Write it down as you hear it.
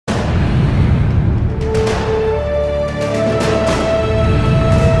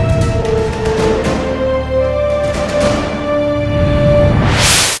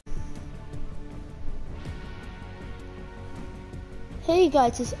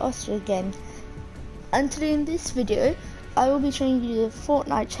guys, it's Oscar again, and today in this video I will be showing you the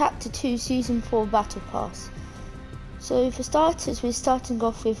Fortnite Chapter 2 Season 4 Battle Pass. So for starters, we're starting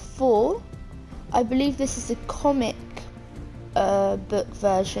off with 4. I believe this is the comic book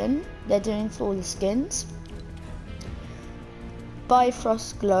version they're doing for all the skins.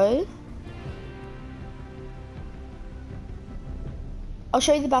 Bifrost Glow. I'll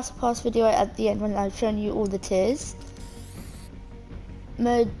show you the Battle Pass video at the end when I've shown you all the tiers.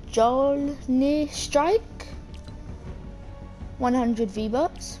 Majolni Strike, 100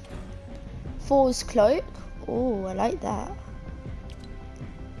 V-Bucks. Four's Cloak, oh, I like that.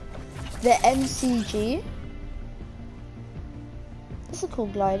 The MCG, that's a cool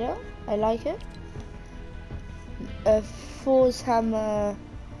glider, I like it. Four's Hammer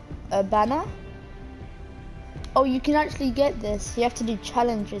banner. Oh, you can actually get this, you have to do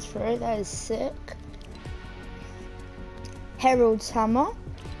challenges for it, that is sick. Herald's Hammer,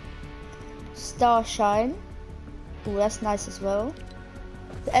 Starshine, oh that's nice as well.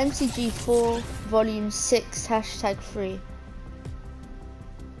 The MCG 4 Volume 6 #3.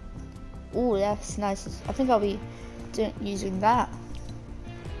 Oh that's nice, I think I'll be using that.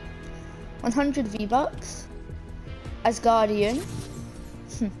 100 V-Bucks, Asgardian,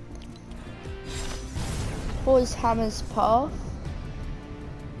 Four's Hammer's Path,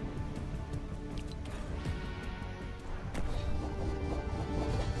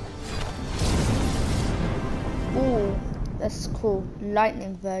 oh, that's cool.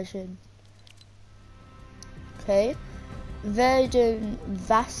 Lightning version. Okay. Verdant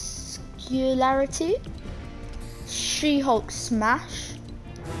Vascularity. She-Hulk Smash.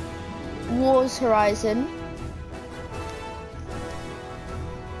 Wars Horizon.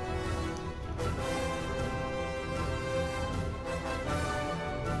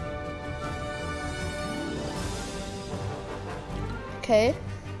 Okay.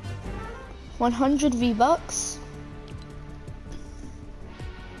 100 V-Bucks.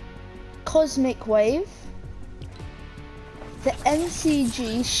 Cosmic Wave, the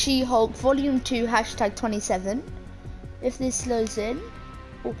MCG She-Hulk Volume 2 #27. If this loads in,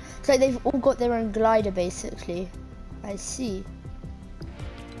 oh, so they've all got their own glider basically. I see.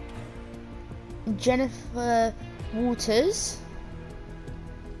 Jennifer Waters.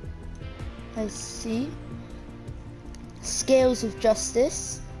 I see. Scales of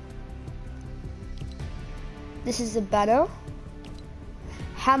Justice. This is the banner.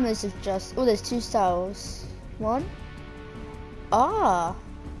 Hammers of Justice. Oh, there's 2 styles. One. Ah.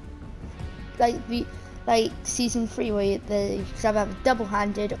 Like season 3 where they have a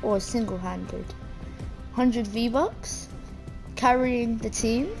double-handed or single-handed. 100 V-Bucks. Carrying the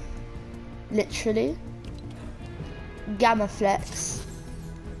team. Literally. Gamma Flex.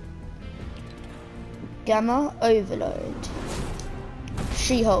 Gamma Overload.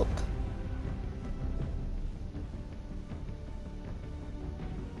 She-Hulk.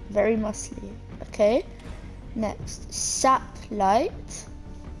 Very muscly. Okay. Next, Sap Light.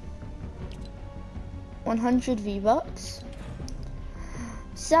 100 V-Bucks.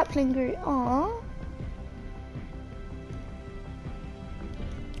 Sapling Groot. Aww.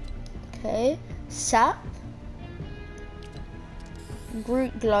 Okay. Sap.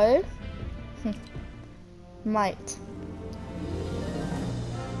 Groot Glow. Might.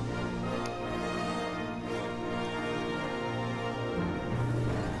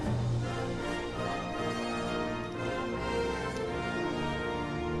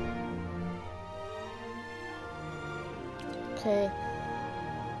 Okay,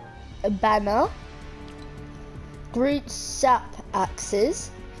 a banner, Groot Sap Axes.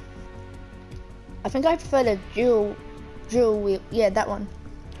 I think I prefer the dual wheel, yeah, that one.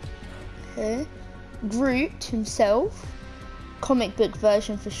 Okay, Groot himself, comic book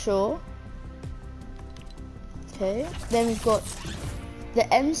version for sure. Okay, then we've got the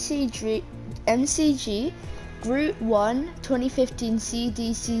MCG Groot 1 2015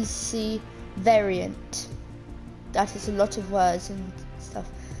 CDCC variant. That is a lot of words and stuff.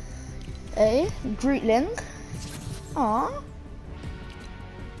 A Grootling. Aww.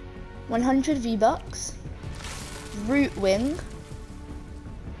 100 V-Bucks. Rootwing.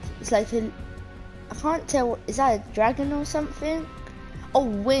 It's like a, I can't tell, is that a dragon or something? Oh,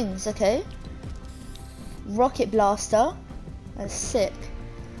 wings, okay. Rocket Blaster. That's sick.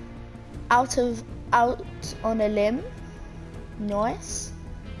 Out on a Limb. Nice.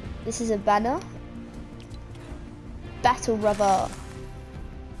 This is a banner. Battle Rubber.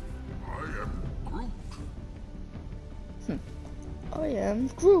 I am Groot. I am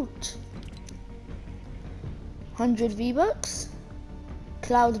Groot. 100 V-Bucks.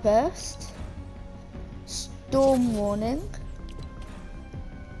 Cloudburst. Storm Warning.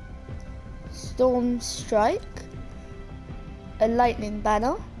 Storm Strike, a lightning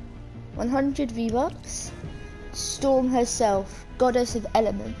banner, 100 V-Bucks, Storm herself, goddess of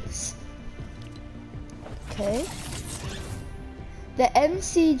elements. Okay. The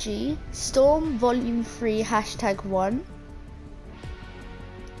MCG, Storm Volume 3, #1.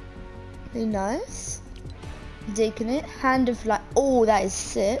 Really nice. Digging it. Hand of Light. Oh, that is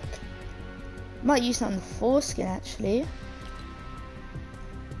sick. Might use that on the foreskin actually.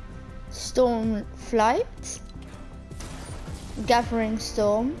 Storm Flight. Gathering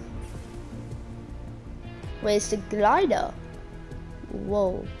Storm. Where's the glider?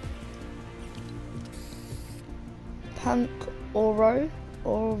 Whoa. Punk Oro,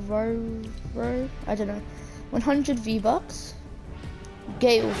 I don't know. 100 V-Bucks.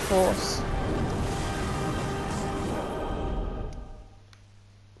 Gale Force.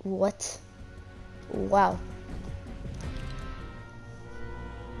 What? Wow.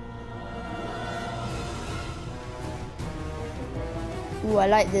 Ooh, I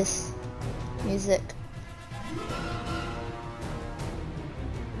like this music.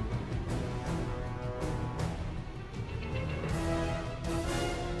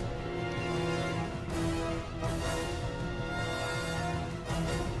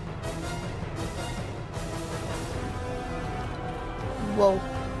 Whoa.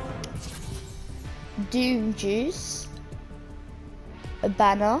 Doom Juice. A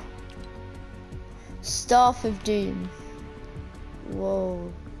banner. Staff of Doom.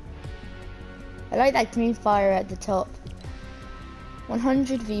 Whoa. I like that green fire at the top.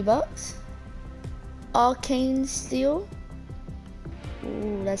 100 V-Bucks. Arcane Steel.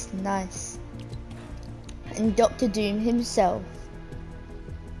 Ooh, that's nice. And Dr. Doom himself.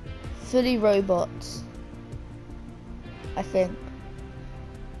 Fully robots, I think.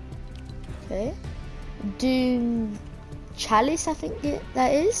 Okay. Doom Chalice, I think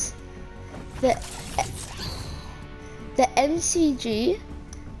that is. The MCG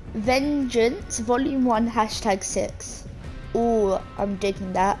Vengeance Volume 1 #6. Ooh, I'm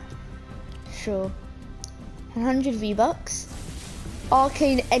digging that. Sure. 100 V-Bucks.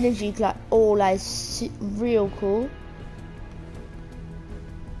 Arcane Energy Glide. Oh, that is real cool.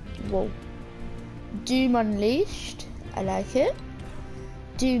 Whoa. Doom Unleashed. I like it.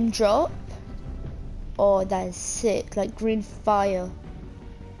 Doom Drop. Oh, that is sick. Like green fire.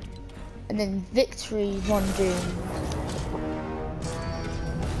 And then Victory One Doom.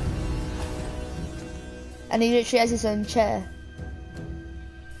 And he literally has his own chair.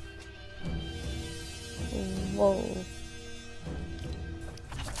 Whoa.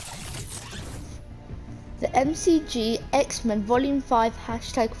 The MCG X-Men Volume 5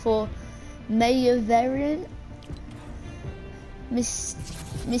 #4 Mayor Variant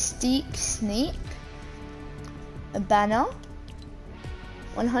Mystique Sneak. A banner.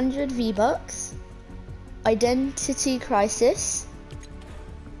 100 V-Bucks. Identity Crisis.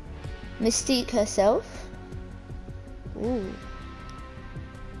 Mystique herself. Ooh.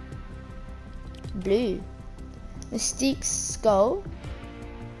 Blue. Mystique's skull.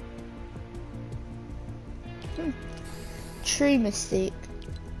 True Mystique.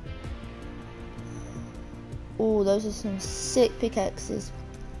 Ooh, those are some sick pickaxes.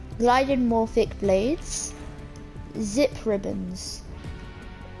 Glided Morphic Blades. Zip Ribbons.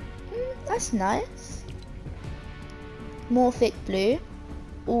 That's nice. Morphic Blue.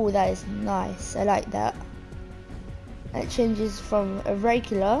 Ooh, that is nice. I like that. It changes from a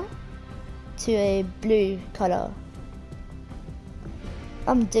regular to a blue colour.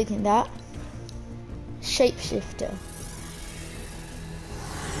 I'm digging that. Shapeshifter.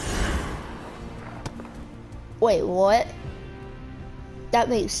 Wait, what? That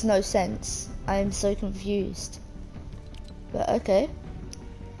makes no sense. I am so confused. But okay.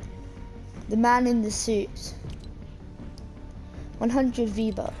 The man in the suit. 100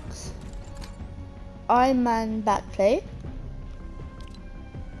 V-Bucks. Iron Man backplate.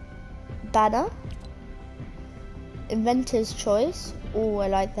 Banner. Inventor's Choice. Oh, I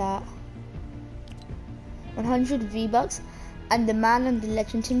like that. 100 V-Bucks. And the man and the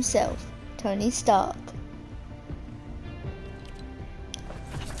legend himself, Tony Stark.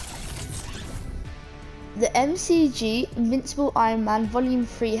 The MCG Invincible Iron Man Volume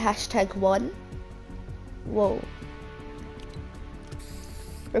 3 #1. Whoa.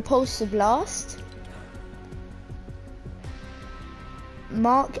 Repulsor Blast.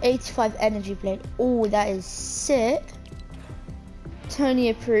 Mark 85 Energy Blade. Oh, that is sick. Tony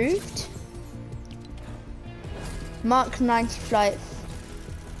approved. Mark 90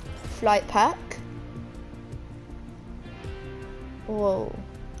 Flight Pack. Whoa.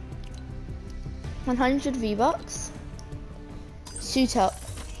 100 V-Bucks. Suit Up.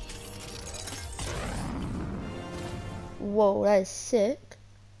 Whoa, that is sick.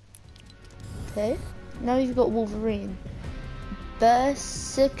 Okay, now we've got Wolverine.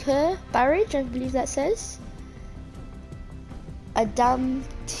 Berserker Barrage, I believe that says.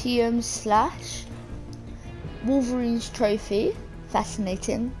 Adamantium Slash. Wolverine's Trophy,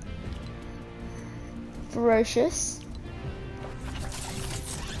 fascinating. Ferocious.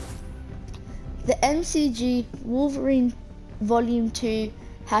 The MCG Wolverine Volume 2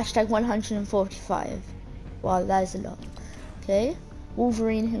 hashtag 145. Wow, that is a lot. Okay,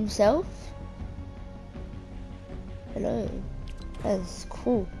 Wolverine himself. Hello, that's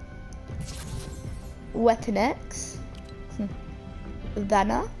cool. Weapon X.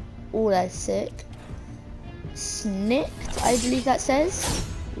 Banner. Oh, that's sick. Snicked, I believe that says.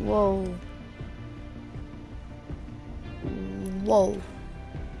 Whoa. Whoa.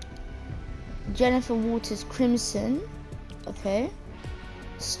 Jennifer Waters Crimson. Okay.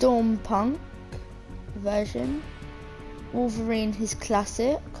 Storm Punk version. Wolverine his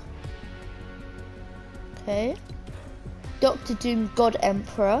classic. Okay. Doctor Doom God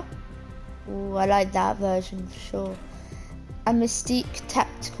Emperor. Ooh, I like that version for sure. And Mystique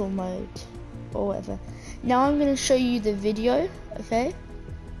Tactical Mode. Or whatever. Now I'm going to show you the video, okay?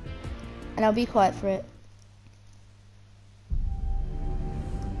 And I'll be quiet for it.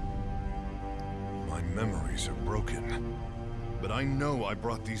 My memories are broken, but I know I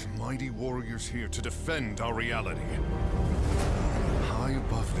brought these mighty warriors here to defend our reality. High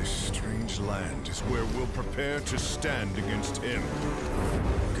above this strange land is where we'll prepare to stand against him.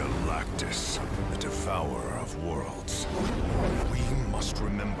 Galactus, the devourer of worlds. We must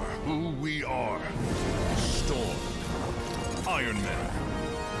remember who we are. Storm, Iron Man,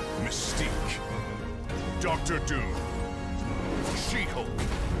 Mystique, Doctor Doom, She-Hulk,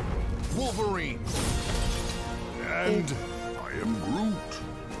 Wolverine, and I am Groot.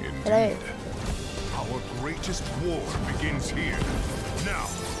 Indeed. Hello. Our greatest war begins here. Now,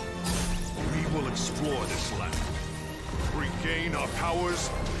 we will explore this land, regain our powers,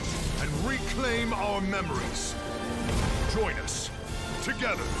 and reclaim our memories. Join us.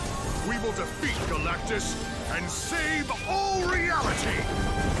 Together, we will defeat Galactus and save all reality!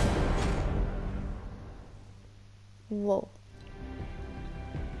 Whoa.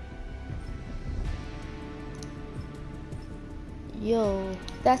 Yo,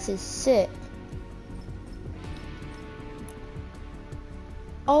 that is sick.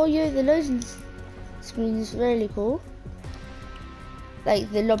 Oh, yo, the loading screen is really cool.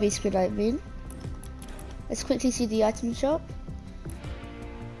 Like the lobby screen, I mean. Let's quickly see the item shop.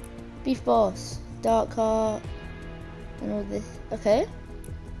 Beef Boss, Dark Heart, and all this. Okay.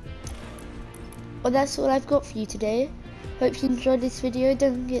 Well, that's all I've got for you today. Hope you enjoyed this video.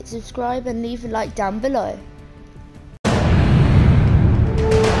 Don't forget to subscribe and leave a like down below.